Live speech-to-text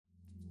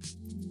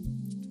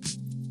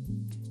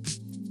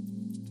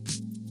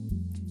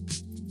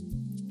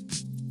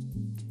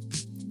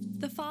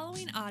The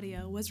following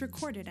audio was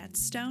recorded at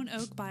Stone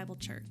Oak Bible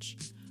Church.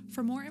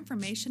 For more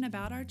information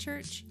about our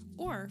church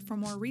or for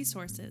more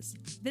resources,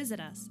 visit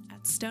us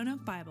at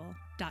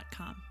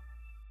stoneoakbible.com.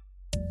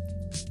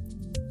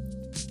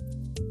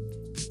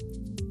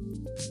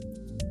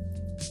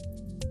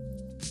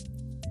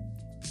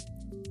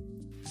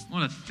 I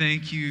want to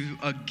thank you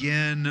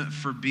again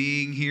for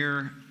being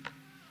here.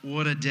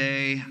 What a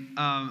day.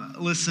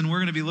 Listen, we're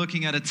going to be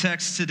looking at a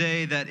text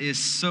today that is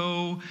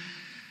so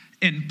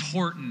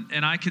important.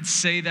 And I could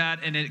say that,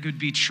 and it could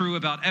be true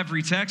about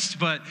every text,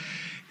 but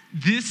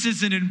this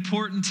is an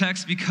important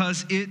text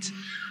because it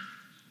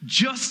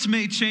just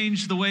may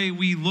change the way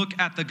we look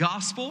at the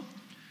gospel,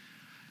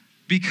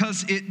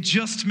 because it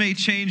just may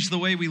change the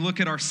way we look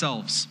at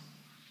ourselves.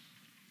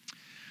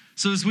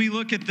 So as we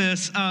look at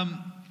this,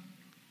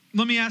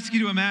 let me ask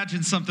you to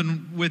imagine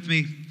something with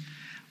me.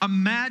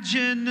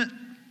 Imagine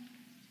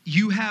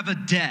you have a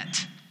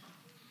debt.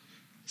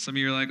 Some of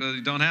you are like, well,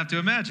 you don't have to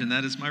imagine.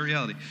 That is my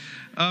reality.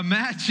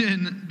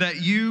 Imagine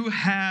that you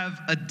have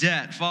a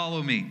debt.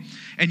 Follow me.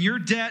 And your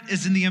debt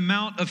is in the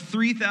amount of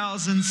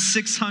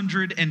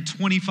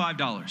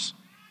 $3,625.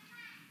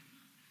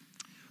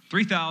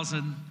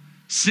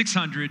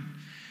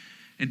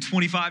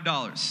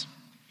 $3,625.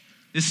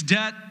 This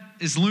debt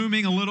is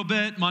looming a little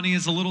bit. Money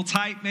is a little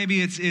tight.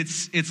 Maybe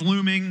it's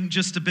looming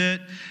just a bit.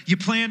 You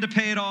plan to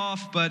pay it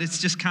off, but it's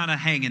just kind of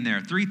hanging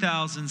there.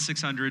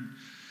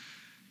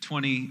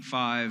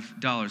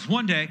 $3,625.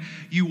 One day,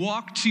 you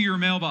walk to your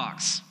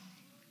mailbox,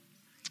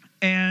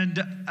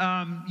 and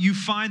you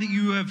find that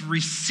you have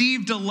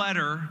received a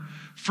letter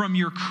from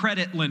your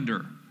credit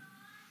lender.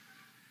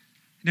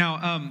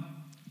 Now,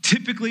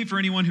 typically, for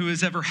anyone who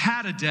has ever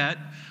had a debt,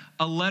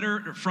 a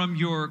letter from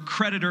your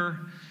creditor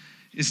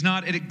is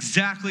not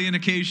exactly an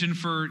occasion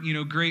for,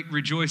 great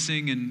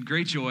rejoicing and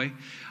great joy.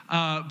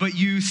 But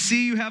you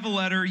see you have a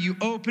letter, you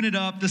open it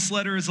up. This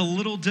letter is a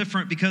little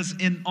different because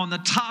on the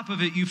top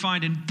of it, you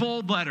find in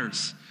bold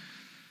letters,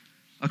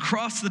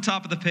 across the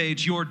top of the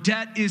page, your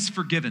debt is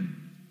forgiven.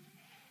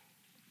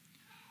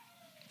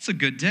 It's a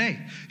good day.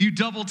 You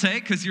double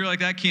take because you're like,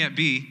 that can't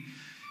be.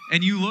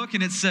 And you look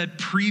and it said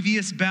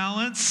previous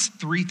balance,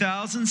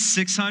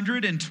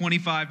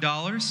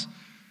 $3,625.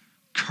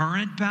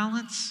 Current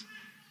balance,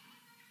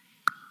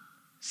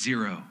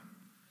 $0.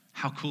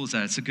 How cool is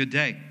that? It's a good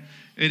day.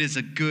 It is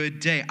a good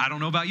day. I don't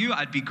know about you.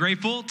 I'd be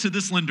grateful to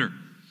this lender.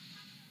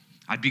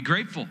 I'd be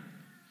grateful.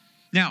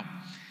 Now,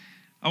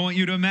 I want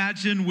you to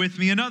imagine with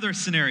me another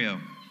scenario.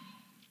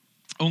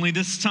 Only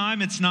this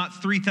time it's not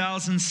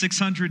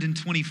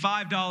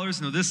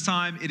 $3,625. No, this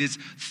time it is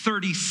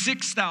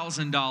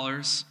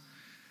 $36,000,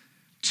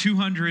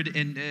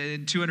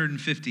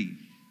 $250.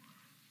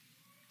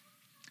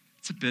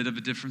 It's a bit of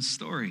a different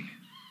story.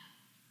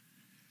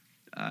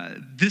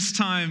 This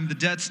time, the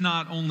debt's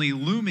not only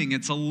looming,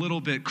 it's a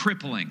little bit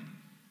crippling.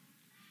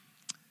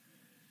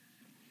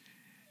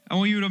 I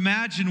want you to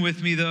imagine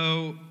with me,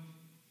 though,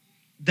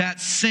 that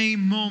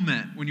same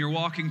moment when you're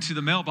walking to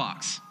the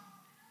mailbox.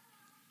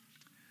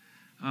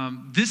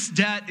 This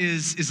debt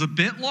is a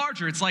bit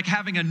larger. It's like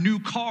having a new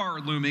car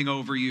looming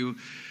over you.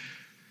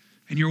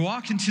 And you're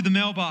walking to the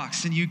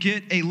mailbox, and you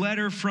get a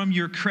letter from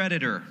your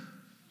creditor.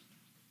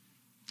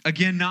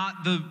 Again,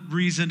 not the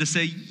reason to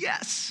say,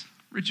 yes,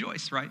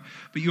 rejoice, right?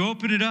 But you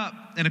open it up,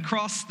 and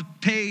across the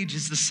page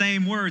is the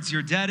same words.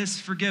 Your debt is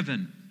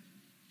forgiven.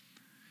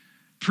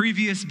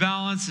 Previous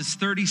balance is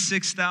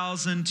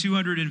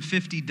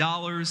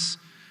 $36,250.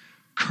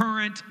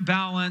 Current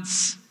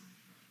balance,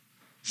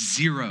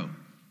 $0.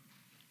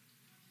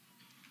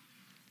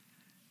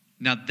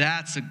 Now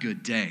that's a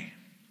good day.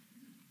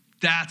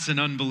 That's an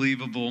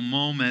unbelievable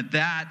moment.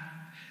 That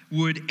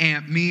would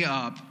amp me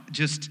up.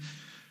 Just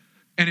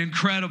an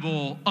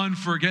incredible,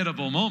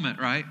 unforgettable moment,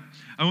 right?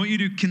 I want you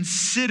to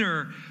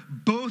consider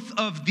both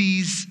of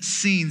these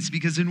scenes,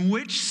 because in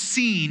which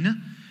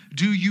scene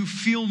do you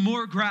feel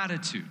more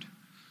gratitude?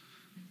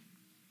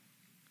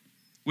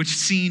 Which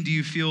scenario do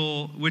you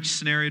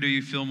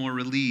feel more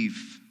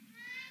relief?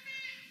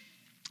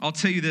 I'll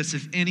tell you this,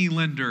 if any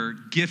lender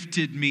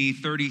gifted me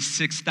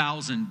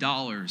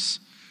 $36,000,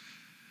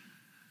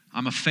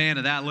 I'm a fan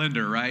of that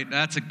lender, right?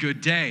 That's a good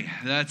day.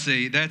 That's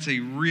a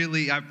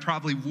really, I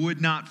probably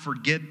would not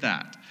forget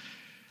that.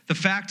 The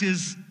fact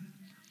is,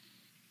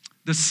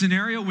 the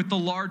scenario with the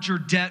larger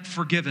debt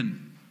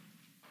forgiven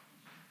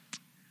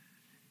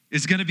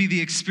is going to be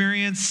the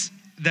experience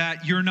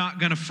that you're not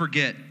going to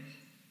forget.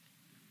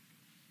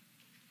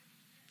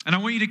 And I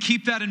want you to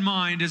keep that in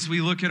mind as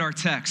we look at our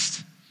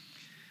text.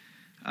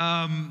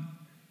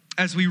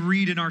 As we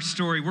read in our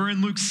story. We're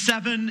in Luke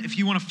 7. If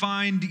you want to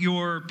find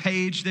your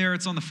page there,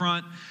 it's on the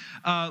front.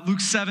 Luke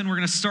 7, we're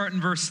going to start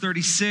in verse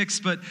 36.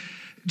 But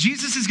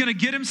Jesus is going to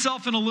get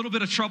himself in a little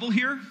bit of trouble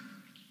here.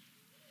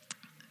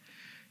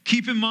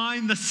 Keep in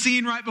mind the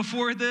scene right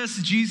before this.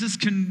 Jesus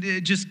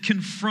just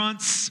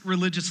confronts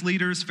religious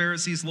leaders,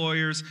 Pharisees,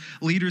 lawyers,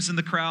 leaders in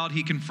the crowd.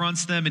 He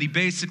confronts them, and he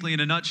basically, in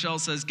a nutshell,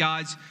 says,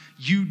 guys,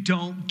 you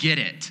don't get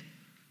it.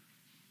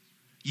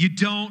 You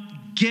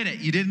don't get it.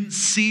 You didn't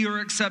see or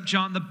accept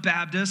John the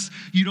Baptist.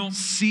 You don't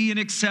see and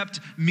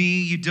accept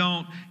me. You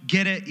don't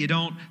get it. You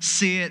don't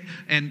see it.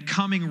 And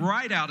coming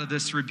right out of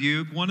this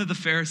rebuke, one of the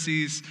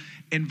Pharisees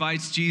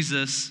invites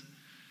Jesus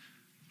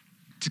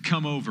to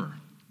come over.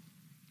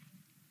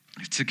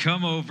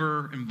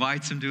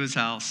 Invites him to his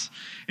house.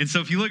 And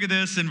so if you look at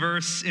this in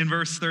verse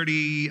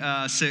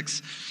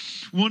 36,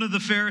 one of the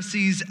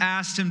Pharisees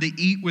asked him to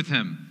eat with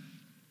him.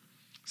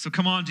 So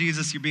come on,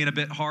 Jesus, you're being a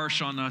bit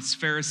harsh on us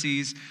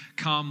Pharisees.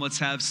 Come, let's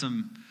have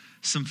some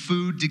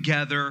food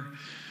together,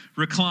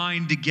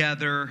 recline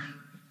together.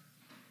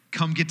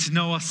 Come get to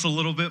know us a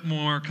little bit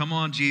more. Come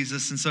on,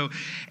 Jesus.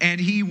 And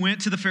he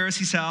went to the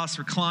Pharisee's house,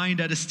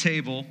 reclined at his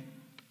table.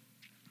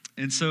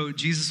 And so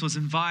Jesus was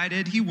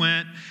invited. He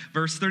went,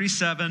 verse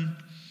 37,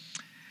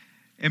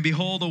 and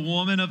behold, a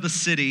woman of the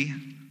city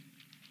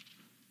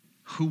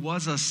who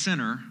was a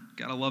sinner.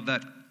 Gotta love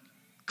that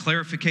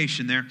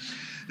clarification there.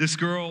 This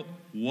girl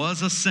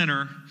was a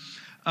sinner,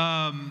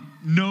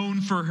 known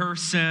for her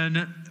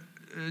sin,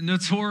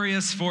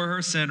 notorious for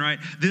her sin, right?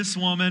 This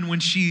woman, when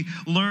she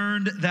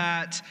learned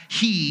that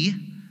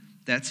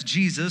that's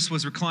Jesus,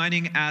 was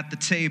reclining at the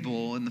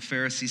table in the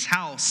Pharisee's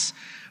house,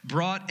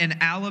 brought an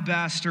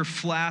alabaster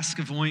flask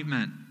of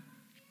ointment.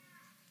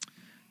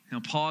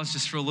 Now, pause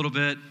just for a little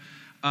bit.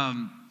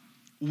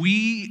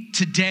 We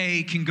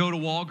today can go to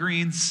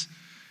Walgreens.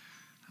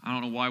 I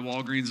don't know why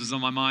Walgreens was on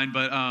my mind,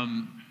 but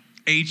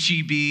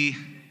H-E-B,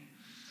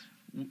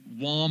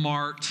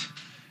 Walmart,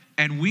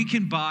 and we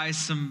can buy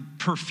some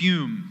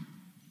perfume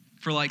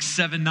for like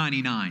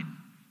 $7.99.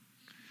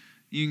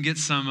 You can get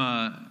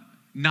some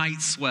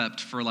Night Swept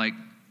for like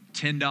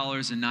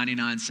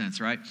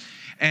 $10.99, right?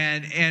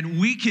 And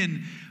we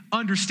can,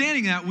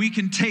 understanding that, we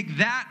can take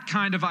that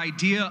kind of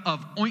idea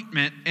of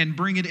ointment and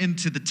bring it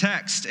into the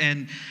text.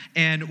 And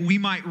we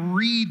might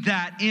read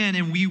that in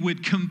and we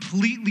would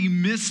completely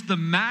miss the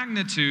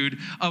magnitude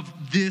of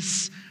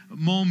this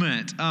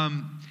moment.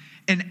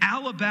 An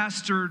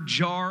alabaster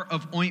jar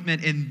of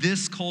ointment in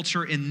this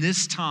culture, in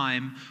this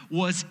time,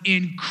 was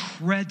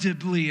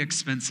incredibly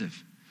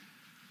expensive.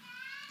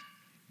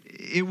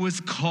 It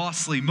was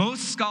costly.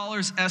 Most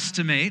scholars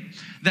estimate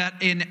that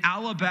an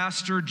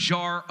alabaster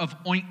jar of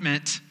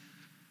ointment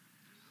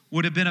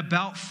would have been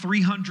about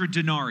 300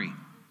 denarii.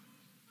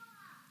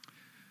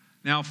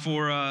 Now,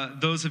 for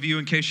those of you,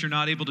 in case you're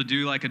not able to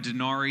do like a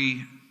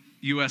denarii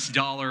US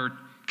dollar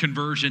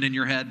conversion in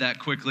your head that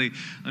quickly,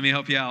 let me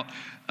help you out.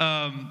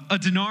 A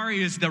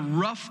denarii is the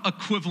rough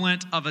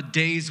equivalent of a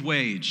day's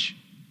wage.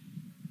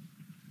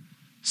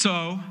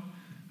 So,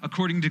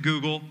 according to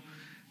Google,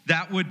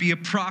 that would be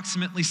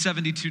approximately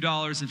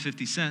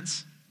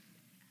 $72.50.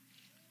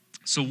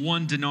 So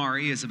one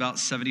denarii is about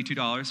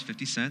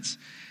 $72.50.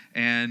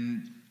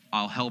 And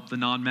I'll help the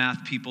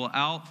non-math people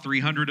out.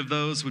 300 of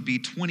those would be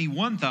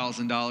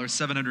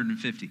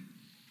 $21,750.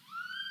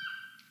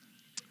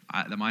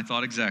 That's my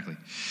thought exactly.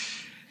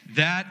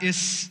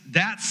 That's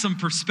some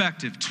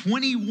perspective.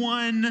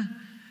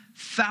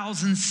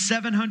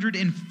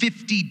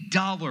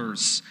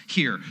 $21,750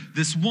 here.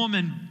 This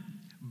woman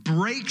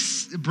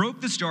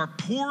broke this jar,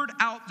 poured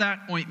out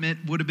that ointment,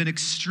 would have been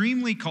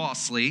extremely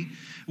costly,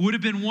 would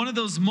have been one of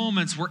those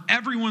moments where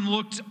everyone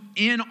looked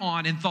in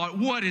on and thought,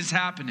 what is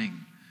happening?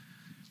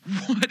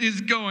 What is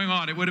going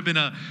on? It would have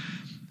been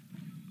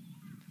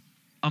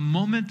a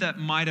moment that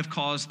might have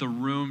caused the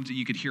room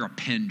you could hear a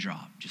pin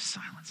drop, just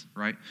silence,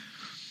 right?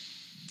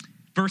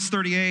 Verse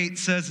 38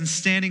 says, and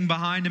standing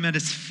behind him at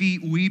his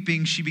feet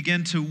weeping, she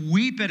began to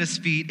weep at his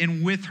feet,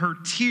 and with her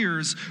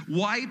tears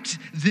wiped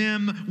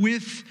them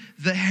with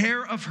the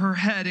hair of her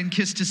head and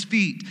kissed his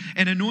feet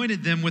and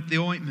anointed them with the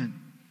ointment.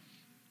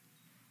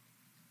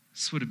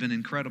 This would have been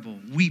incredible.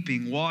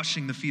 Weeping,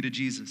 washing the feet of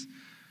Jesus,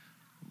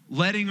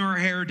 letting her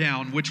hair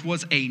down, which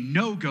was a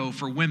no-go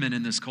for women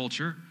in this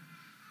culture.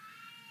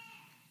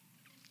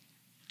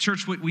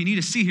 Church, what we need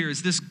to see here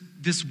is this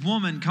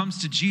woman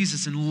comes to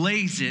Jesus and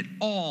lays it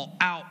all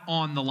out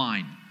on the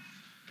line.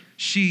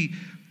 She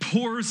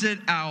pours it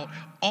out,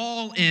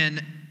 all in,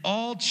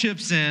 all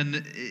chips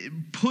in,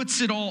 puts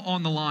it all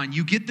on the line.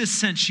 You get this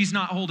sense she's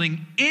not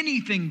holding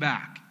anything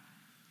back.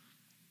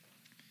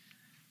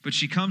 But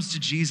she comes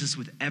to Jesus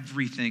with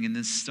everything in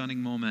this stunning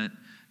moment,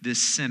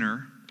 this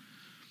sinner,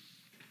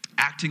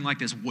 acting like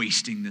this,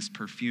 wasting this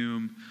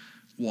perfume,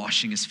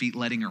 washing his feet,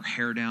 letting her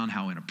hair down,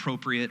 how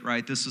inappropriate,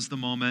 right? This was the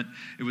moment.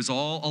 It was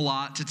all a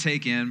lot to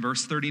take in.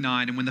 Verse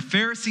 39, and when the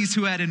Pharisees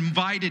who had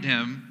invited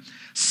him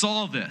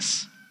saw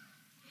this,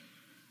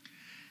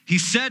 he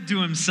said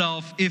to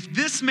himself, if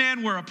this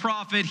man were a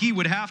prophet, he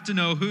would have to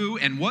know who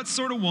and what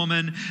sort of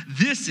woman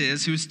this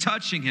is who's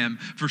touching him,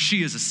 for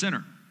she is a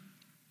sinner.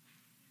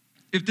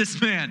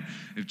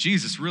 If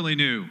Jesus really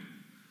knew,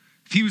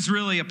 if he was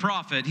really a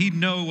prophet, he'd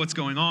know what's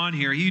going on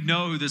here. He'd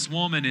know who this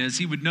woman is.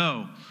 He would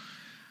know.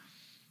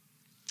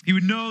 He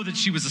would know that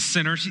she was a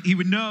sinner. He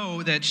would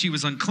know that she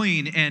was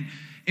unclean. And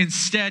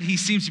instead, he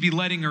seems to be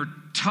letting her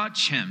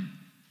touch him,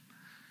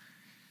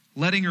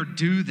 letting her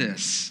do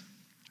this.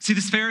 See,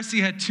 this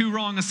Pharisee had two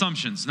wrong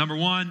assumptions. Number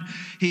one,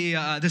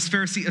 this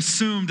Pharisee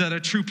assumed that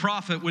a true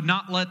prophet would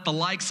not let the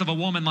likes of a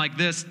woman like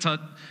this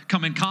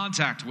come in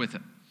contact with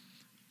him.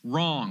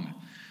 Wrong.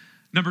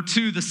 Number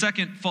two, the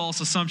second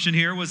false assumption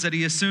here was that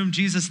he assumed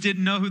Jesus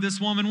didn't know who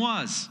this woman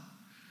was.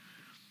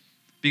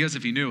 Because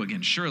if he knew,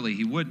 again, surely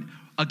he wouldn't.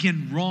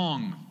 Again,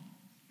 wrong.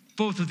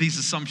 Both of these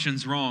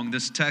assumptions wrong.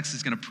 This text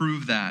is going to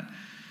prove that.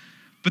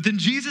 But then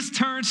Jesus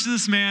turns to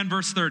this man,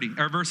 verse 40.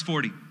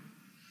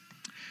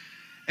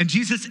 And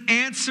Jesus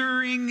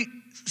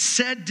answering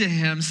said to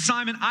him,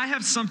 Simon, I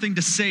have something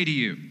to say to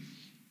you.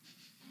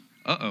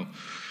 Uh-oh.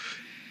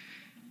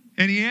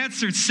 And he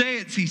answered, say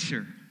it,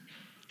 teacher.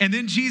 And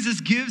then Jesus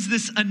gives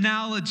this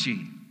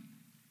analogy.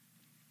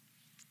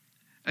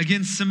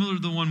 Again, similar to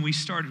the one we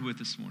started with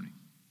this morning.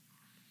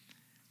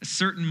 A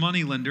certain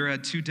moneylender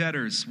had two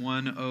debtors.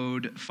 One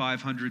owed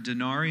 500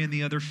 denarii and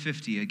the other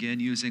 50. Again,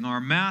 using our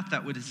math,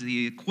 that was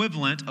the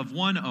equivalent of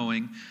one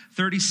owing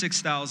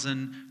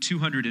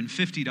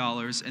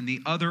 $36,250 and the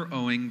other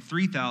owing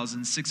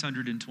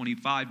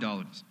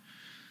 $3,625.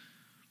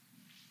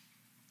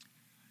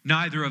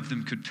 Neither of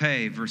them could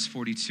pay, verse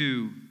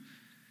 42,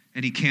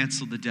 and he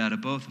canceled the debt of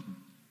both of them.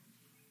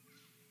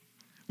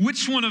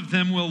 Which one of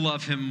them will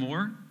love him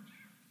more?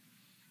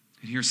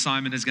 And here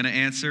Simon is going to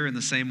answer in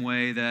the same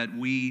way that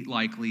we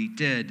likely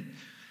did.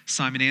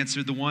 Simon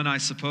answered, the one, I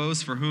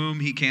suppose, for whom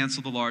he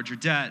canceled the larger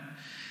debt.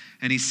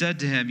 And he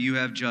said to him, you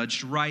have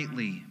judged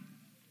rightly.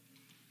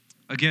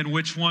 Again,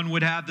 which one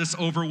would have this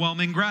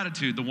overwhelming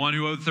gratitude? The one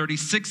who owed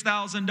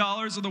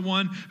 $36,000 or the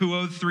one who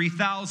owed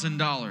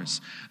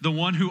 $3,000? The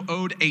one who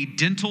owed a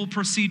dental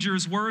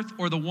procedure's worth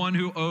or the one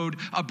who owed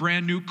a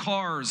brand new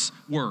car's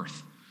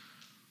worth?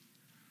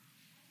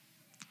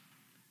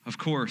 Of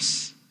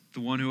course, the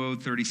one who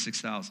owed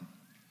 $36,000.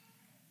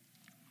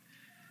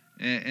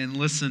 And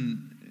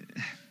listen,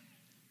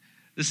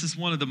 this is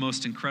one of the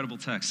most incredible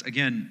texts.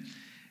 Again,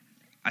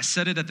 I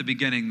said it at the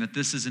beginning that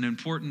this is an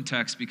important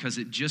text because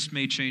it just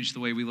may change the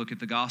way we look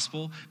at the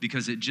gospel,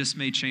 because it just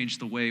may change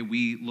the way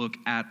we look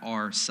at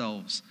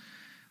ourselves.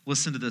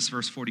 Listen to this,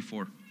 verse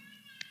 44.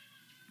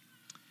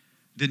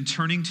 Then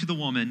turning to the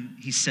woman,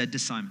 he said to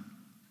Simon,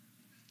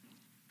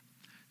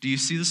 do you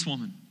see this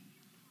woman?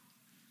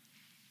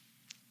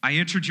 I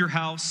entered your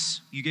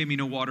house, you gave me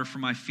no water for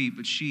my feet,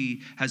 but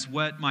she has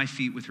wet my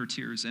feet with her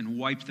tears and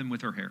wiped them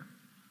with her hair.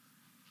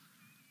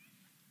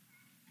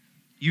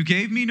 You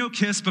gave me no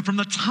kiss, but from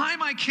the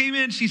time I came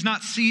in, she's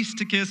not ceased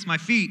to kiss my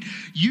feet.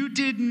 You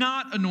did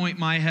not anoint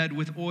my head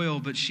with oil,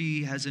 but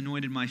she has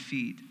anointed my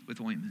feet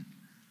with ointment.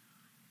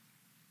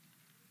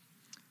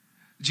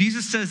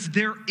 Jesus says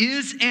there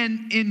is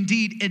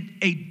indeed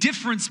a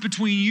difference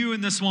between you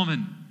and this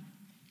woman.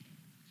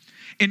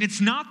 And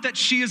it's not that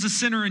she is a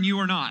sinner and you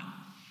are not.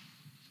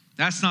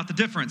 That's not the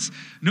difference.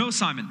 No,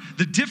 Simon.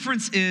 The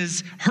difference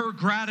is her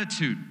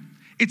gratitude.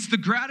 It's the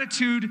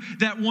gratitude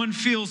that one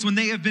feels when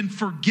they have been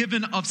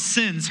forgiven of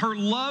sins. Her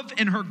love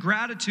and her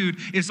gratitude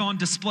is on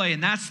display,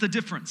 and that's the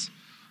difference.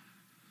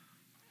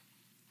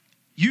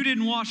 You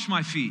didn't wash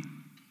my feet.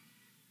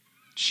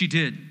 She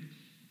did.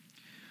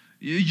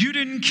 You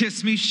didn't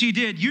kiss me. She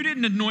did. You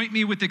didn't anoint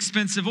me with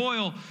expensive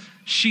oil.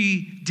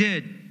 She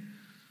did.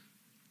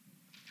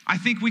 I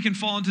think we can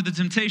fall into the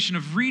temptation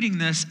of reading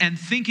this and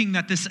thinking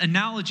that this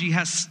analogy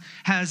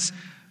has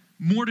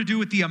more to do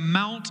with the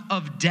amount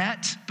of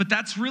debt, but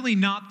that's really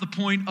not the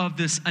point of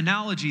this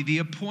analogy.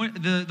 The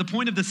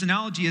point of this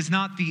analogy is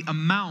not the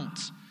amount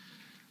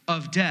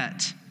of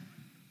debt.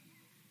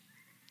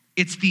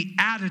 It's the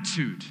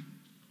attitude.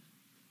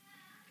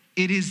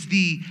 It is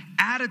the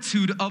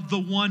attitude of the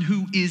one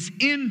who is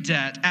in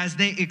debt as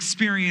they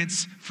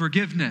experience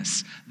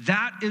forgiveness.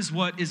 That is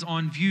what is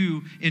in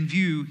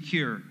view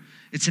here.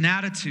 It's an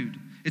attitude.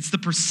 It's the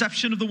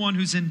perception of the one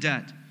who's in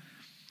debt.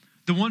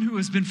 The one who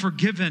has been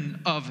forgiven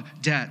of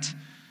debt.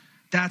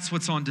 That's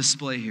what's on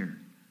display here.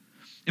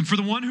 And for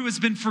the one who has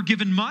been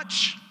forgiven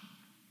much,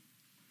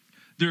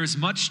 there is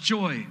much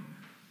joy.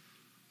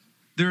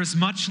 There is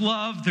much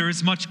love. There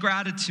is much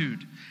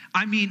gratitude.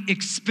 I mean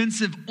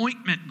expensive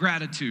ointment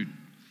gratitude.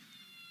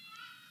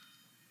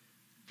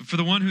 But for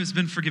the one who has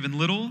been forgiven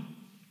little,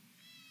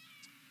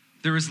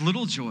 there is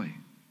little joy.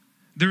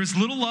 There is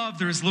little love.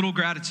 There is little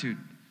gratitude.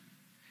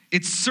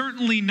 It's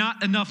certainly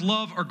not enough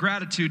love or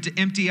gratitude to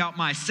empty out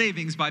my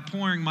savings by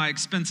pouring my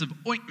expensive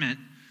ointment.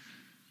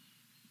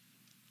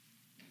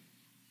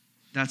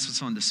 That's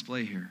what's on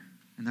display here.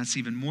 And that's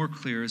even more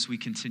clear as we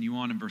continue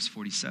on in verse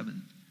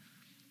 47.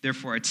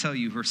 Therefore, I tell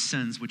you, her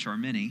sins, which are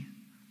many,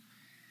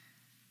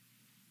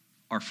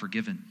 are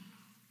forgiven.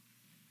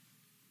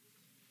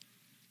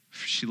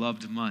 She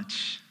loved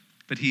much,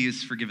 but he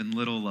is forgiven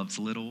little, loves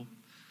little.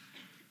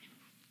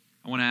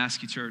 I want to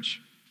ask you,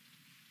 church,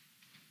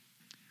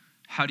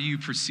 how do you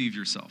perceive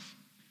yourself?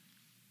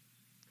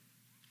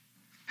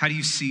 How do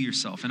you see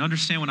yourself? And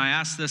understand when I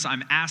ask this,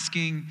 I'm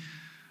asking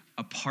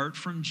apart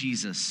from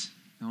Jesus,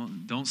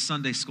 Don't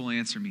Sunday school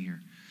answer me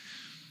here.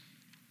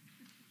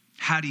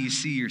 How do you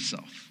see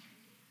yourself?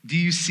 Do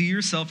you see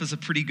yourself as a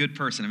pretty good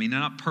person? I mean,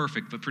 not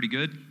perfect, but pretty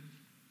good?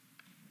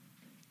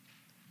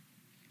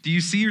 Do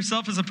you see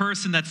yourself as a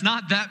person that's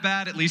not that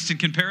bad, at least in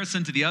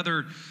comparison to the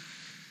other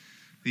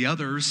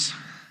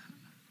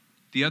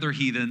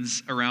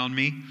heathens around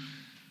me?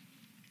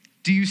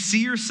 Do you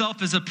see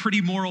yourself as a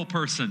pretty moral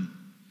person?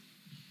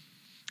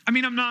 I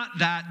mean, I'm not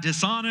that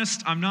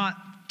dishonest. I'm not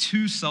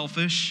too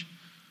selfish.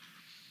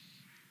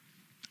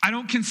 I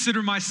don't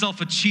consider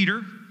myself a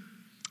cheater.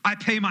 I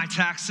pay my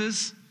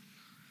taxes.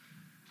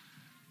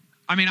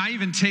 I mean, I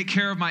even take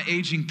care of my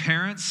aging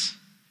parents.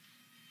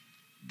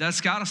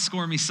 That's got to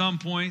score me some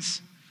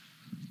points.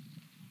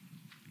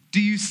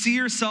 Do you see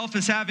yourself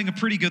as having a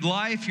pretty good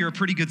life? You're a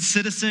pretty good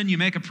citizen. You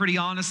make a pretty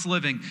honest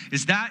living.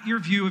 Is that your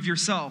view of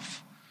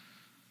yourself?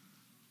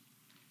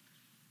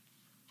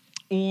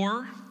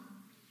 Or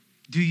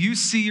do you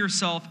see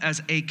yourself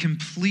as a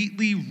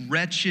completely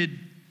wretched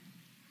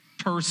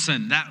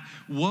person? That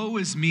woe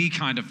is me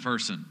kind of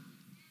person?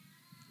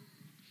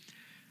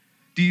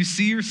 Do you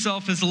see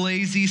yourself as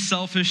lazy,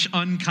 selfish,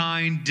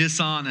 unkind,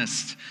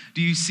 dishonest?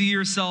 Do you see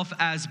yourself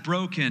as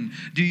broken?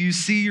 Do you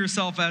see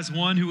yourself as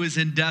one who is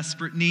in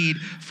desperate need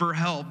for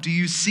help? Do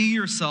you see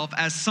yourself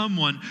as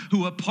someone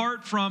who,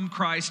 apart from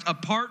Christ,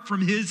 apart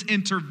from his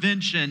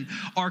intervention,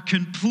 are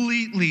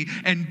completely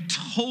and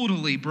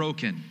totally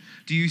broken?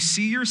 Do you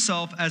see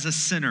yourself as a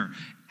sinner?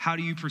 How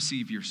do you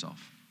perceive yourself?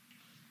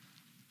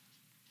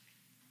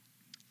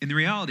 In the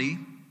reality,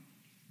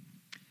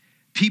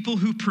 people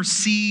who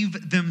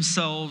perceive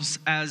themselves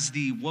as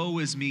the woe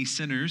is me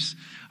sinners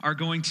are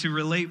going to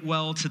relate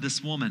well to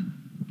this woman.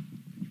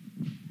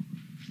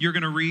 You're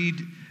going to read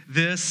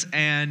this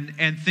and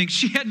think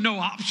she had no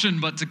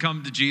option but to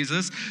come to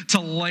Jesus, to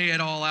lay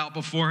it all out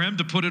before him,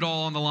 to put it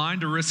all on the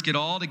line, to risk it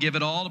all, to give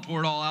it all, to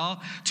pour it all out,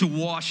 to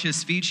wash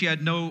his feet. She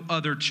had no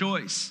other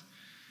choice.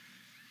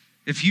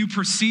 If you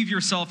perceive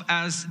yourself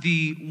as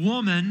the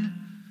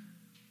woman,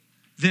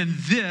 then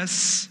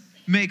this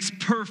makes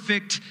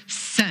perfect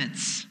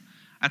sense.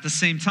 At the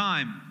same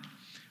time,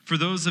 for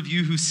those of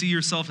you who see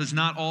yourself as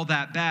not all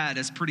that bad,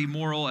 as pretty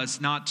moral,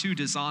 as not too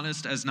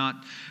dishonest, as not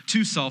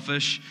too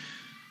selfish,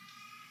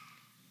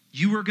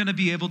 you are going to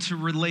be able to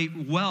relate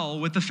well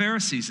with the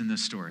Pharisees in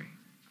this story.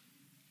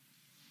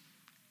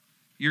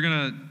 You're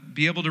going to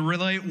be able to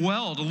relate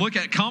well, to look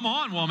at, come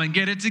on, woman,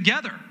 get it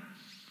together.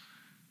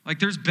 Like,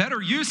 there's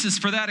better uses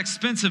for that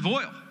expensive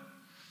oil.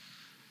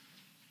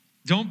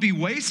 Don't be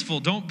wasteful.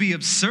 Don't be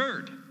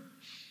absurd.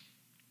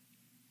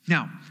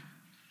 Now,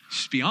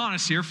 just be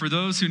honest here, for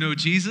those who know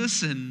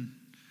Jesus, and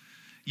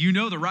you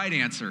know the right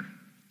answer.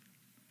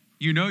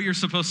 You know you're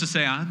supposed to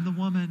say, I'm the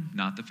woman,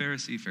 not the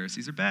Pharisee.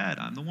 Pharisees are bad.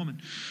 I'm the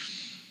woman.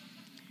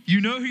 You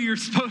know who you're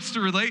supposed to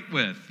relate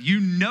with. You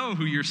know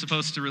who you're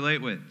supposed to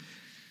relate with.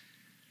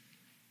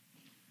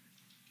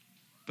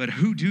 But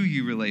who do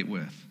you relate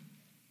with?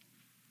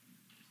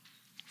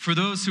 For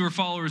those who are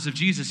followers of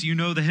Jesus, you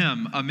know the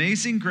hymn,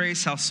 Amazing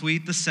Grace, how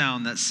sweet the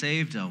sound that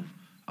saved a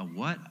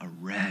what? A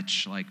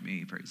wretch like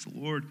me. Praise the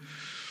Lord.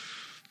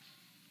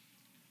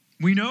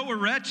 We know we're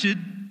wretched.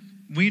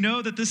 We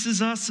know that this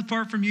is us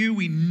apart from you.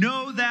 We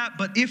know that.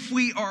 But if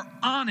we are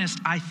honest,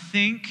 I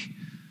think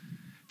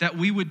that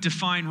we would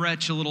define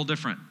wretch a little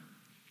different.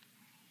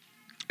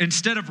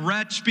 Instead of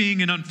wretch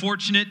being an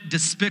unfortunate,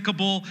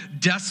 despicable,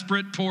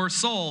 desperate, poor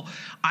soul,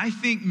 I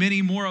think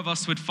many more of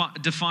us would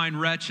define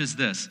wretch as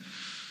this.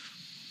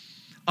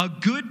 A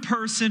good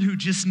person who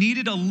just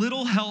needed a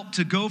little help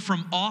to go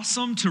from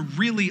awesome to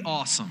really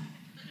awesome.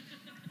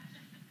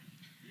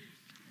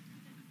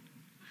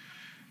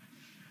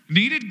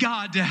 Needed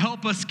God to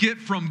help us get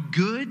from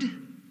good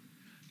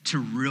to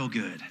real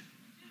good.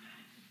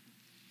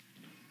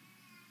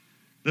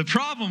 The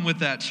problem with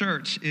that,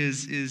 church,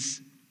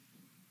 is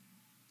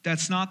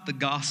that's not the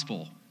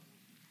gospel.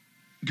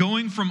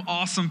 Going from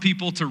awesome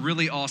people to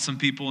really awesome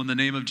people in the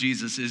name of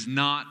Jesus is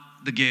not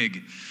the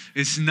gig.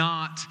 It's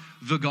not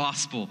the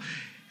gospel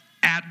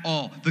at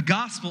all. The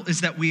gospel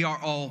is that we are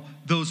all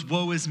those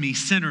woe is me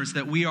sinners,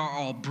 that we are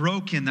all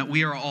broken, that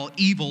we are all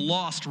evil,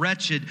 lost,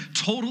 wretched,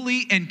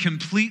 totally and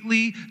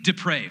completely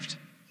depraved.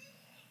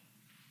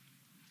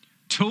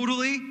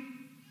 Totally,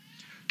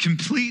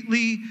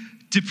 completely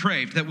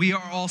depraved, that we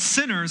are all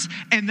sinners,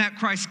 and that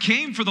Christ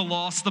came for the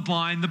lost, the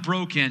blind, the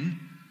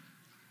broken,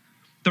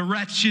 the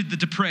wretched, the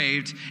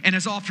depraved, and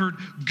has offered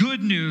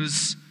good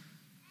news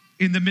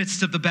in the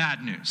midst of the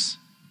bad news.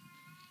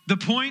 The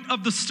point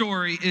of the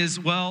story is,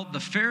 well, the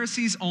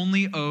Pharisees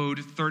only owed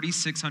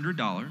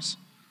 $3,600.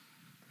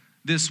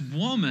 This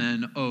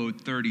woman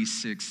owed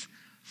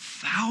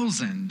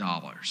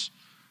 $36,000.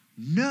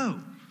 No,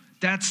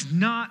 that's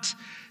not.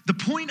 The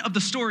point of the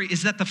story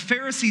is that the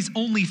Pharisees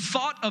only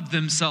thought of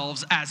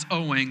themselves as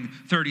owing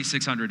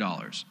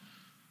 $3,600.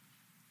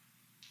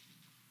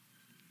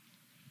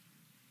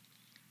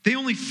 They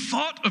only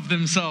thought of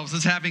themselves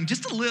as having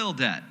just a little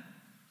debt.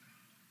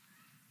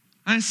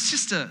 And it's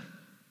just a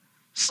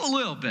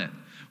little bit.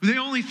 They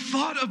only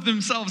thought of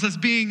themselves as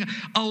being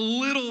a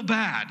little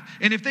bad.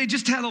 And if they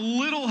just had a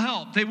little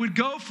help, they would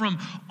go from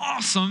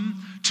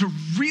awesome to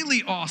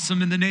really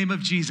awesome in the name of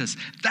Jesus.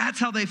 That's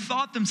how they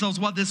thought themselves.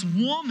 While this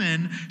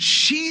woman,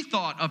 she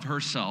thought of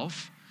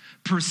herself,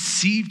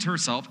 perceived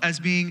herself as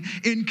being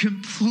in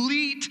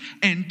complete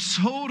and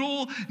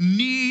total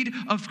need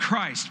of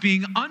Christ,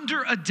 being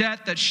under a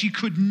debt that she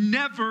could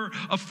never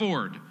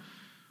afford.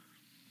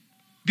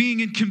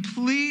 Being in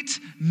complete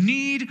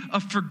need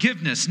of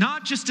forgiveness,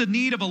 not just a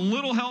need of a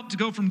little help to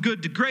go from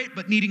good to great,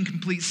 but needing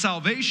complete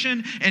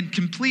salvation and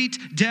complete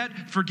debt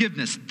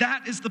forgiveness.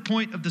 That is the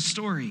point of the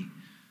story.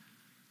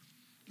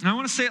 And I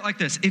want to say it like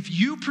this. If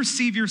you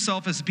perceive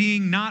yourself as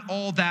being not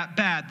all that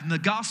bad, then the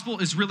gospel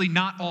is really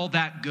not all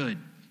that good.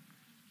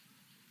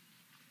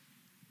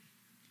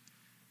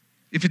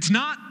 If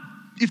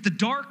the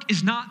dark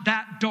is not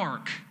that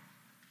dark,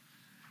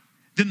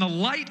 then the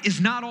light is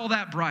not all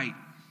that bright.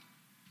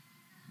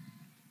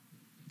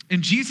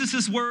 In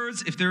Jesus'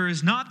 words, if there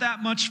is not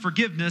that much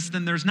forgiveness,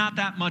 then there's not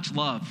that much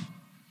love.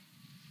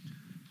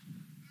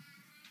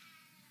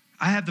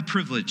 I have the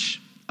privilege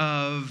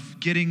of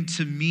getting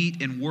to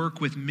meet and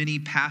work with many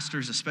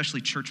pastors,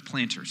 especially church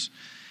planters.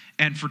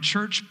 And for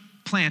church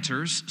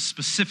planters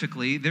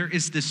specifically, there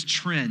is this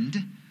trend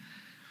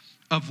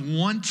of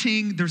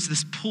there's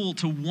this pull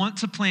to want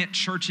to plant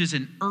churches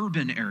in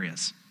urban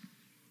areas.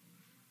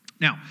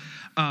 Now,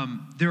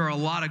 there are a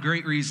lot of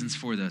great reasons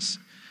for this.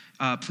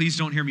 Please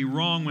don't hear me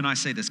wrong when I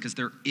say this, because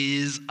there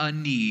is a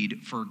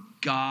need for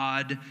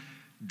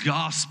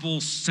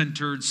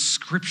gospel-centered,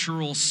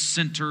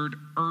 scriptural-centered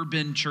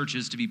urban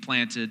churches to be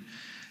planted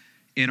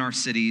in our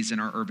cities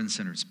and our urban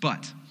centers.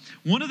 But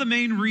one of the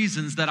main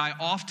reasons that I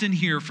often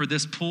hear for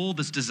this pull,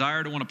 this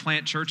desire to want to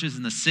plant churches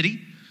in the city,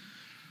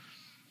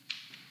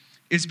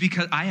 is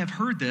because I have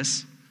heard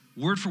this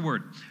word for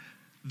word.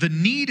 The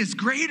need is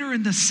greater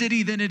in the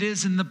city than it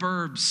is in the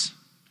burbs.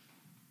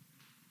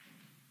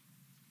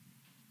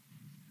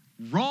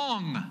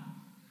 Wrong,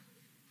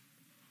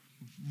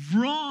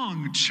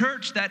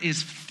 church, that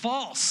is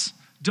false.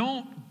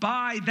 Don't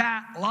buy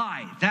that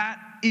lie. That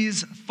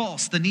is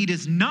false. The need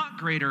is not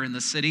greater in the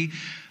city.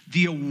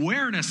 The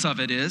awareness of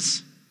it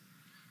is.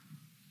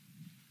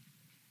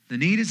 The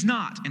need is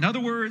not. In other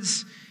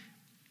words,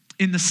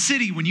 in the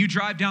city, when you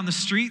drive down the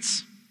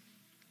streets,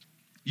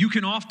 you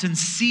can often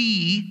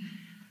see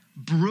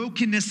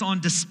brokenness on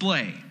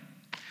display.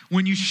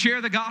 When you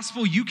share the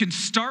gospel, you can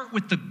start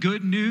with the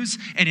good news,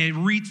 and it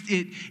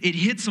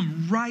hits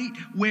them right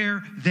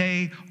where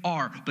they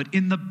are. But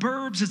in the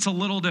burbs, it's a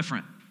little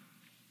different.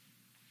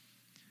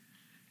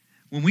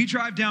 When we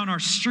drive down our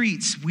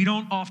streets, we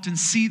don't often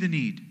see the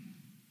need.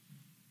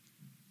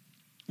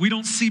 We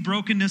don't see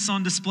brokenness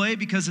on display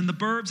because in the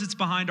burbs, it's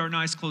behind our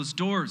nice closed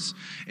doors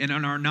and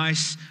on our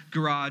nice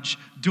garage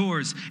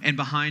doors and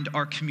behind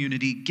our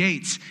community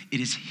gates. It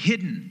is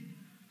hidden.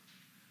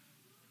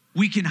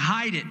 We can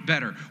hide it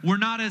better. We're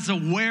not as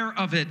aware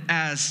of it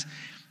as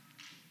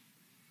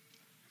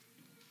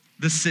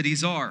the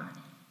cities are.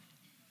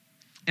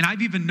 And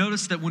I've even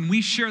noticed that when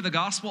we share the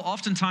gospel,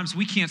 oftentimes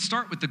we can't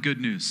start with the good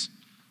news.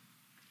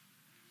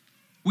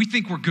 We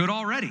think we're good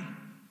already.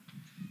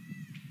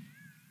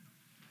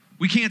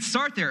 We can't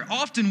start there.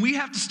 Often we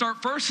have to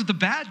start first with the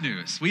bad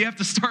news. We have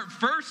to start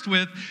first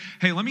with,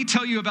 hey, let me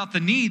tell you about the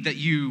need that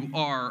you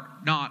are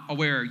not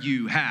aware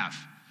you have.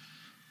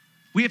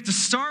 We have to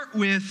start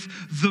with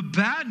the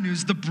bad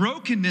news, the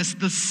brokenness,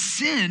 the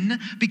sin,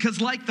 because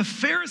like the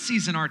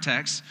Pharisees in our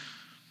text,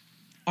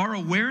 our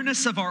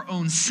awareness of our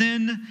own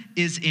sin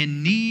is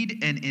in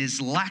need and is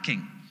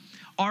lacking.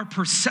 Our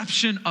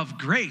perception of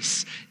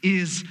grace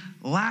is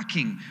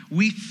lacking.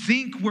 We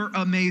think we're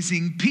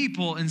amazing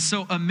people, and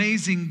so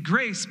amazing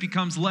grace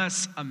becomes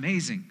less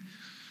amazing.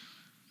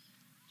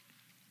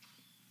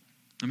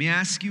 Let me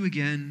ask you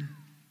again,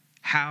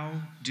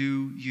 how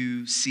do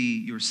you see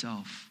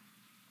yourself?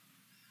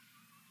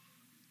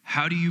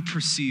 How do you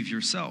perceive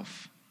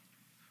yourself?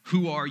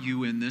 Who are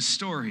you in this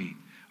story?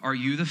 Are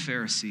you the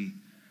Pharisee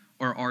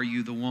or are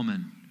you the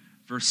woman?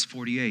 Verse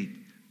 48.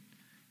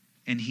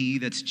 And he,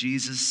 that's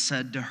Jesus,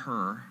 said to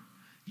her,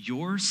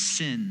 your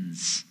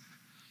sins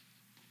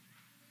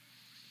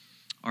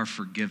are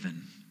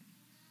forgiven.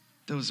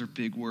 Those are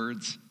big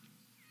words.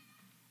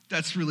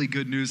 That's really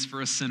good news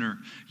for a sinner.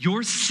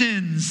 Your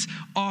sins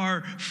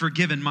are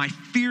forgiven. My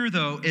fear,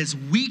 though, is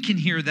we can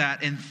hear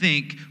that and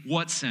think,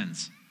 what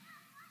sins?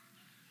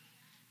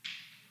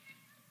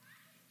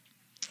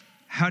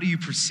 How do you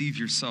perceive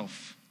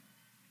yourself?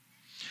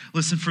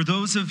 Listen, for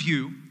those of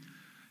you,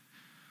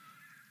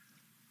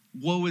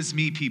 woe is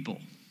me people,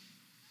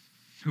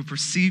 who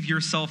perceive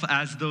yourself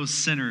as those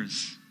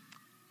sinners,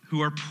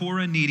 who are poor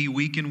and needy,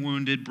 weak and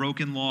wounded,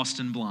 broken, lost,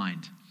 and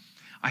blind,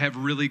 I have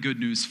really good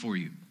news for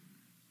you.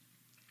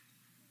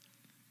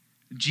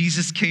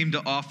 Jesus came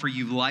to offer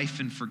you life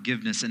and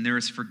forgiveness, and there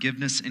is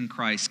forgiveness in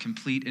Christ,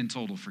 complete and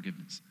total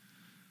forgiveness.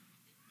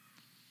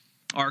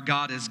 Our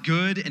God is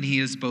good, and he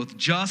is both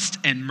just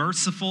and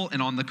merciful. And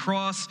on the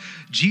cross,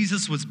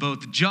 Jesus was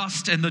both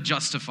just and the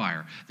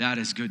justifier. That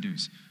is good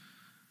news.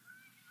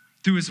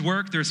 Through his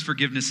work, there's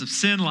forgiveness of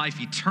sin,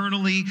 life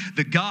eternally.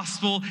 The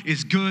gospel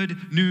is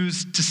good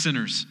news to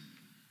sinners.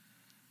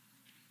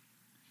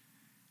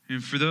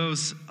 And for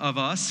those of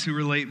us who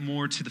relate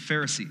more to the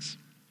Pharisees,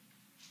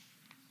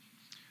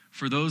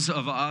 for those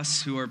of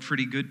us who are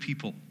pretty good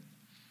people,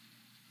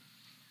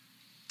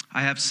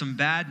 I have some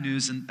bad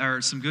news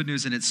or some good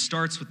news, and it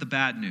starts with the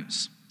bad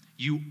news.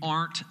 You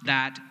aren't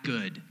that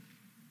good.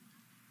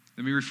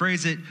 Let me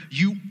rephrase it.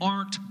 You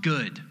aren't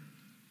good.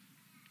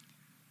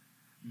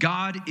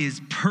 God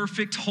is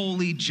perfect,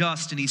 holy,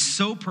 just, and he's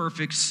so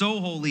perfect, so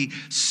holy,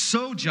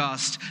 so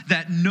just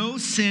that no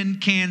sin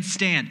can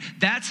stand.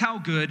 That's how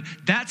good,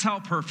 that's how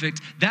perfect,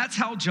 that's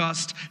how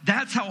just,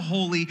 that's how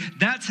holy,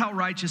 that's how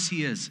righteous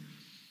he is.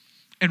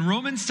 And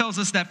Romans tells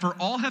us that for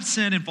all have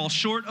sinned and fall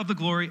short of the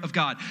glory of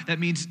God. That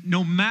means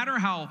no matter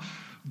how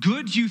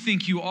good you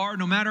think you are,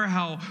 no matter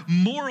how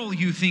moral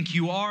you think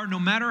you are, no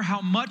matter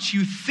how much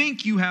you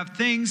think you have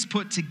things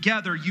put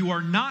together, you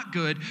are not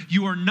good,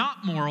 you are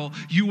not moral,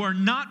 you are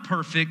not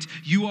perfect,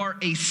 you are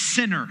a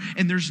sinner.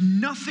 And there's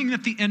nothing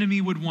that the enemy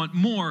would want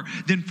more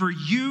than for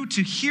you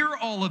to hear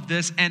all of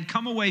this and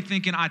come away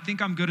thinking, I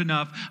think I'm good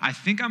enough, I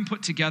think I'm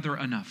put together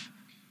enough.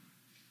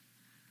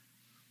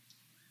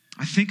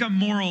 I think I'm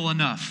moral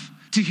enough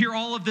to hear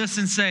all of this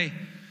and say,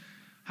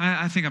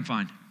 I think I'm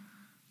fine.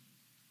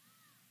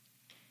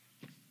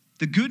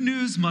 The good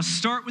news must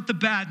start with the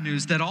bad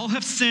news that all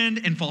have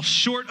sinned and fall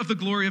short of the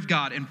glory of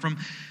God. And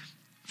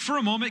for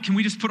a moment, can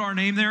we just put our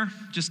name there?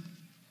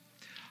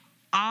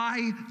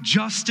 I,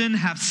 Justin,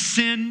 have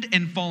sinned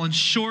and fallen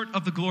short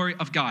of the glory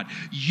of God.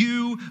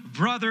 You,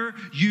 brother,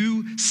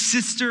 you,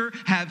 sister,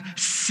 have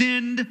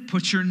sinned,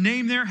 put your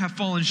name there, have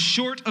fallen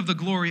short of the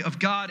glory of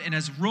God. And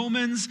as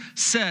Romans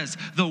says,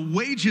 the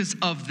wages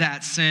of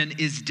that sin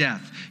is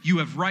death. You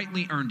have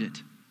rightly earned it.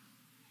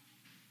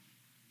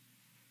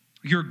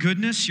 Your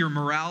goodness, your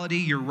morality,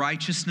 your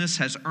righteousness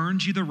has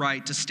earned you the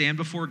right to stand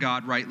before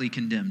God rightly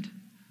condemned.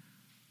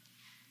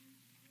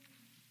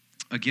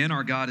 Again,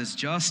 our God is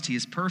just, he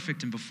is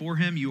perfect, and before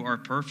him you are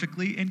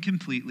perfectly and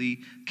completely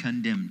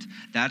condemned.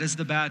 That is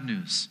the bad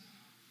news.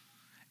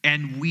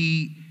 And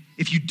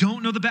if you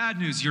don't know the bad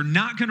news, you're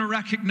not going to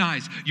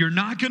recognize, you're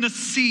not going to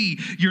see,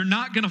 you're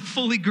not going to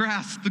fully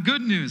grasp the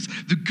good news.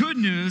 The good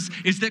news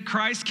is that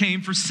Christ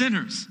came for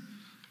sinners.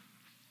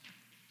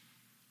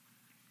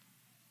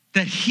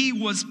 That he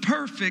was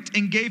perfect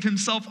and gave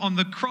himself on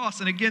the cross.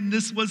 And again,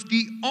 this was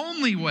the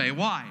only way.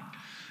 Why?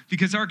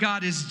 Because our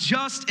God is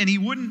just, and he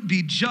wouldn't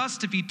be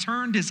just if he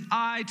turned his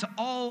eye to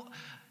all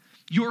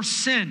your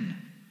sin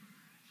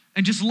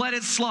and just let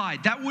it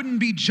slide. That wouldn't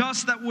be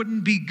just, that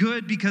wouldn't be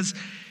good, because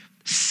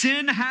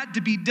sin had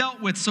to be dealt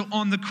with. So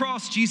on the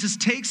cross, Jesus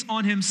takes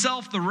on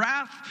himself the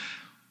wrath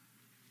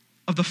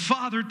of the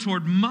Father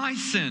toward my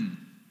sin.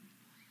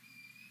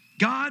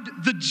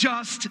 God, the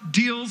just,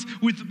 deals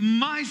with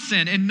my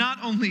sin. And not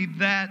only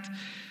that,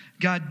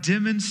 God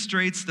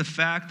demonstrates the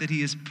fact that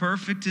he is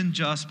perfect and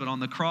just, but on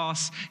the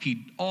cross,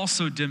 he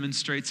also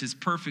demonstrates his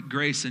perfect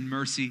grace and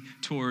mercy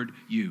toward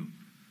you.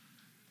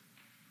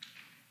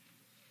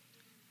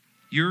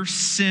 Your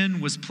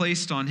sin was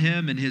placed on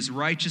him, and his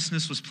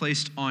righteousness was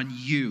placed on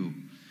you.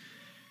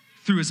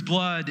 Through his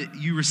blood,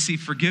 you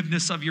receive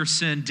forgiveness of your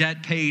sin,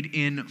 debt paid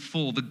in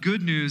full. The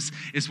good news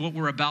is what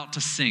we're about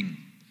to sing.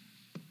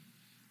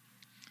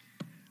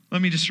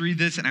 Let me just read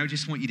this, and I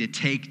just want you to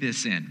take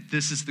this in.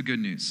 This is the good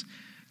news.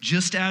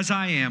 Just as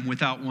I am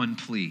without one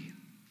plea,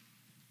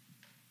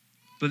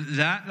 but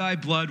that thy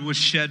blood was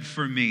shed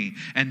for me,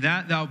 and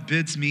that thou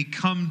bidst me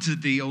come to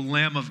thee, O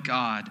Lamb of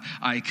God.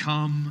 I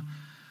come.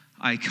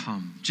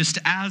 Just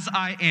as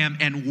I am,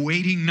 and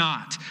waiting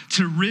not,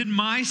 to rid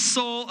my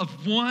soul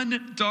of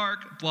one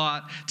dark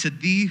blot, to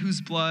thee whose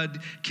blood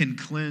can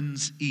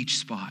cleanse each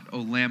spot. O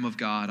Lamb of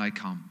God, I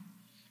come.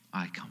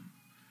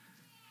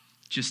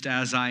 Just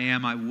as I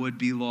am, I would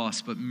be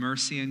lost, but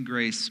mercy and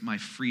grace my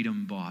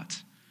freedom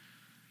bought.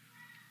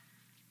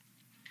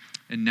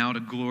 And now to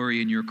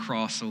glory in your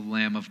cross, O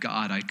Lamb of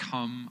God, I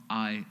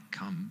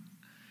come.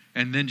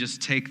 And then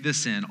just take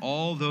this in.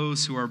 All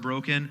those who are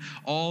broken,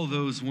 all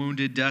those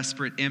wounded,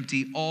 desperate,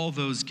 empty, all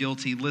those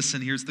guilty. Listen,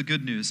 here's the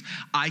good news.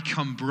 I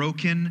come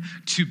broken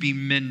to be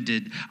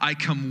mended. I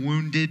come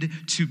wounded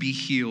to be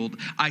healed.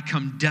 I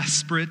come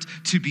desperate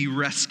to be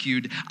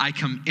rescued. I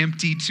come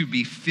empty to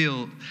be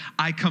filled.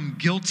 I come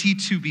guilty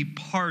to be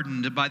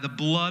pardoned by the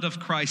blood of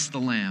Christ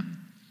the Lamb.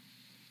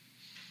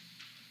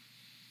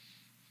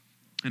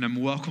 And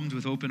I'm welcomed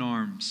with open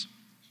arms.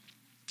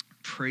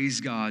 Praise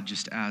God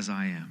just as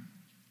I am.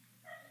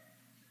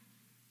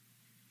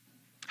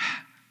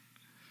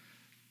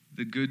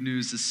 The good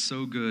news is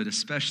so good,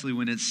 especially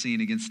when it's seen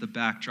against the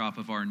backdrop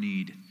of our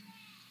need.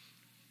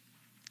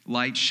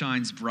 Light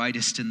shines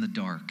brightest in the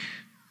dark.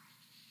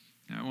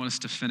 And I want us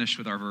to finish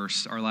with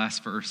our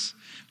last verse,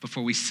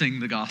 before we sing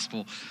the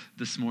gospel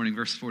this morning,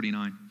 verse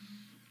 49.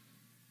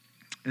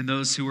 And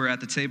those who were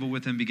at the table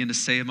with him began to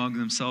say among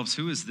themselves,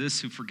 who is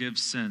this who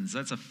forgives sins?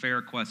 That's a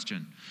fair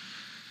question.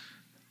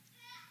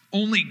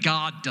 Only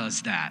God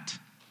does that.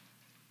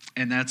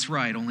 And that's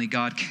right, only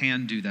God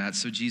can do that.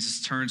 So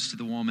Jesus turns to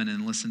the woman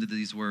and listen to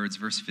these words,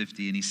 verse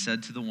 50, and he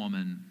said to the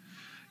woman,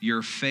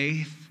 "Your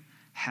faith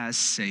has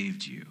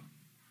saved you.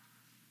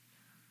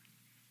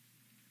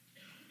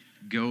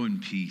 Go in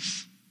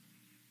peace."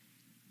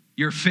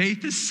 Your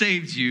faith has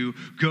saved you.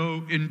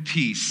 Go in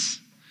peace.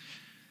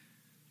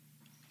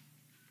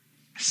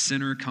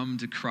 Sinner, come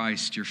to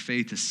Christ. Your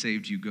faith has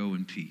saved you. Go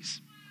in peace.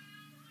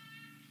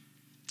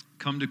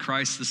 Come to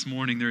Christ this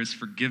morning. There is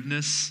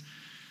forgiveness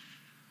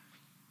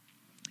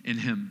in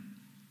him.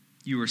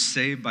 You are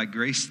saved by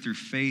grace through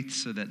faith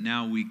so that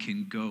now we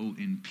can go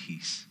in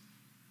peace.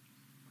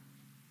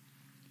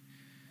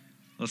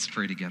 Let's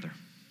pray together.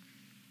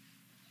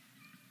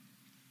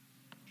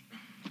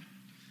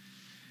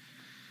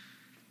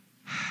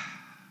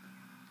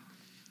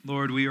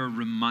 Lord, we are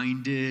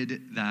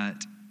reminded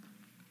that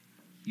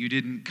you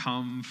didn't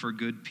come for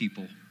good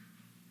people.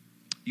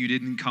 You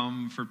didn't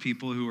come for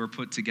people who are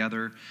put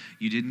together.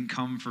 You didn't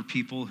come for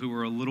people who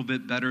are a little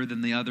bit better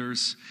than the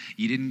others.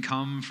 You didn't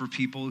come for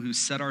people who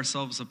set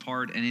ourselves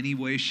apart in any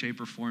way, shape,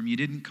 or form. You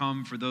didn't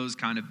come for those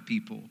kind of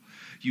people.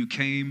 You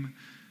came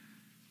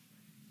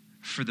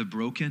for the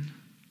broken,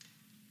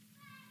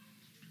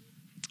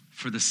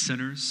 for the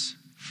sinners,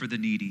 for the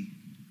needy.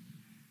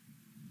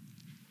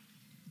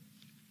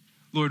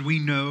 Lord, we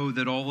know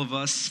that all of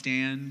us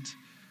stand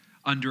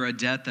under a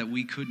debt that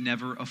we could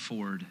never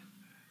afford.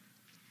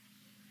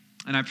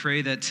 And I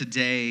pray that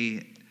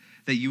today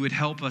that you would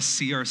help us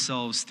see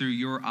ourselves through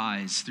your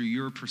eyes, through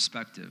your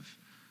perspective.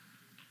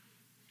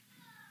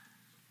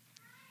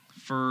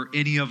 For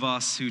any of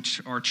us who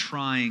are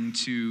trying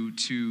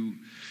to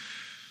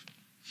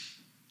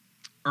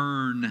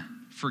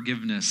earn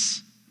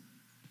forgiveness,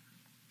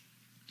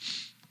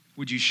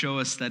 would you show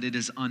us that it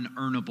is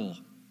unearnable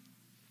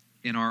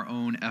in our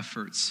own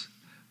efforts,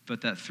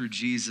 but that through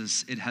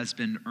Jesus it has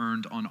been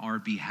earned on our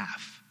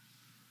behalf?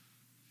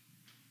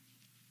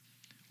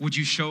 Would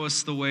you show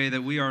us the way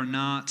that we are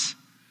not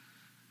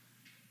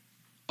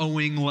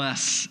owing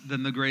less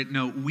than the great?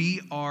 No,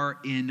 we are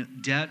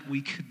in debt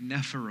we could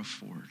never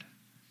afford.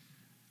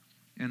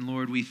 And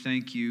Lord, we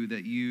thank you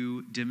that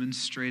you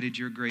demonstrated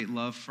your great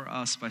love for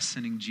us by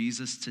sending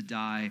Jesus to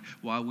die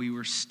while we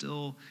were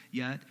still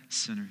yet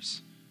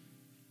sinners,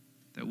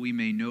 that we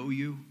may know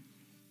you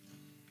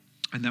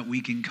and that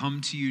we can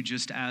come to you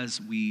just as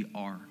we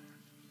are.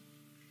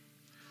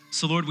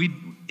 So Lord, we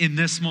in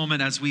this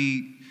moment as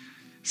we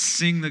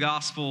sing the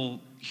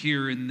gospel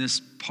here in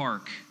this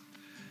park,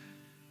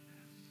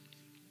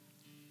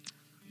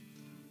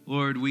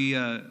 Lord, we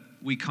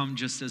come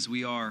just as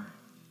we are.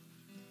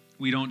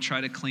 We don't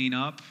try to clean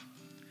up.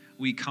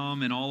 We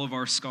come in all of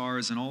our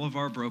scars and all of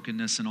our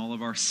brokenness and all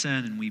of our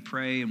sin, and we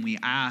pray and we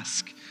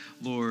ask,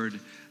 Lord,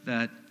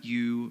 that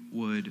you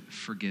would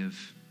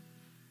forgive.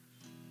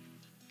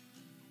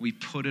 We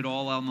put it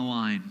all on the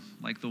line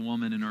like the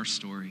woman in our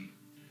story.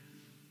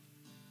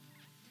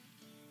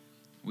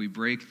 We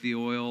break the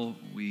oil,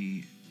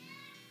 we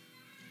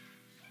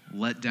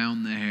let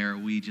down the hair,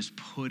 we just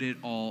put it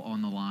all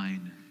on the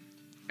line.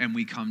 And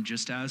we come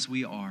just as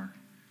we are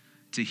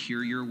to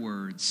hear your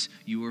words.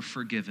 You are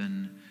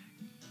forgiven.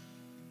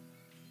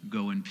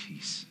 Go in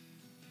peace.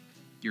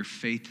 Your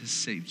faith has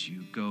saved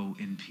you. Go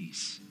in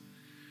peace.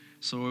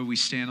 So Lord, we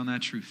stand on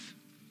that truth.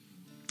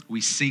 We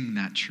sing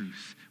that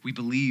truth. We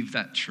believe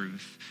that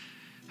truth.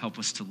 Help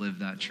us to live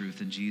that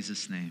truth in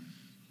Jesus' name.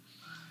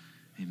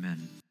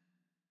 Amen.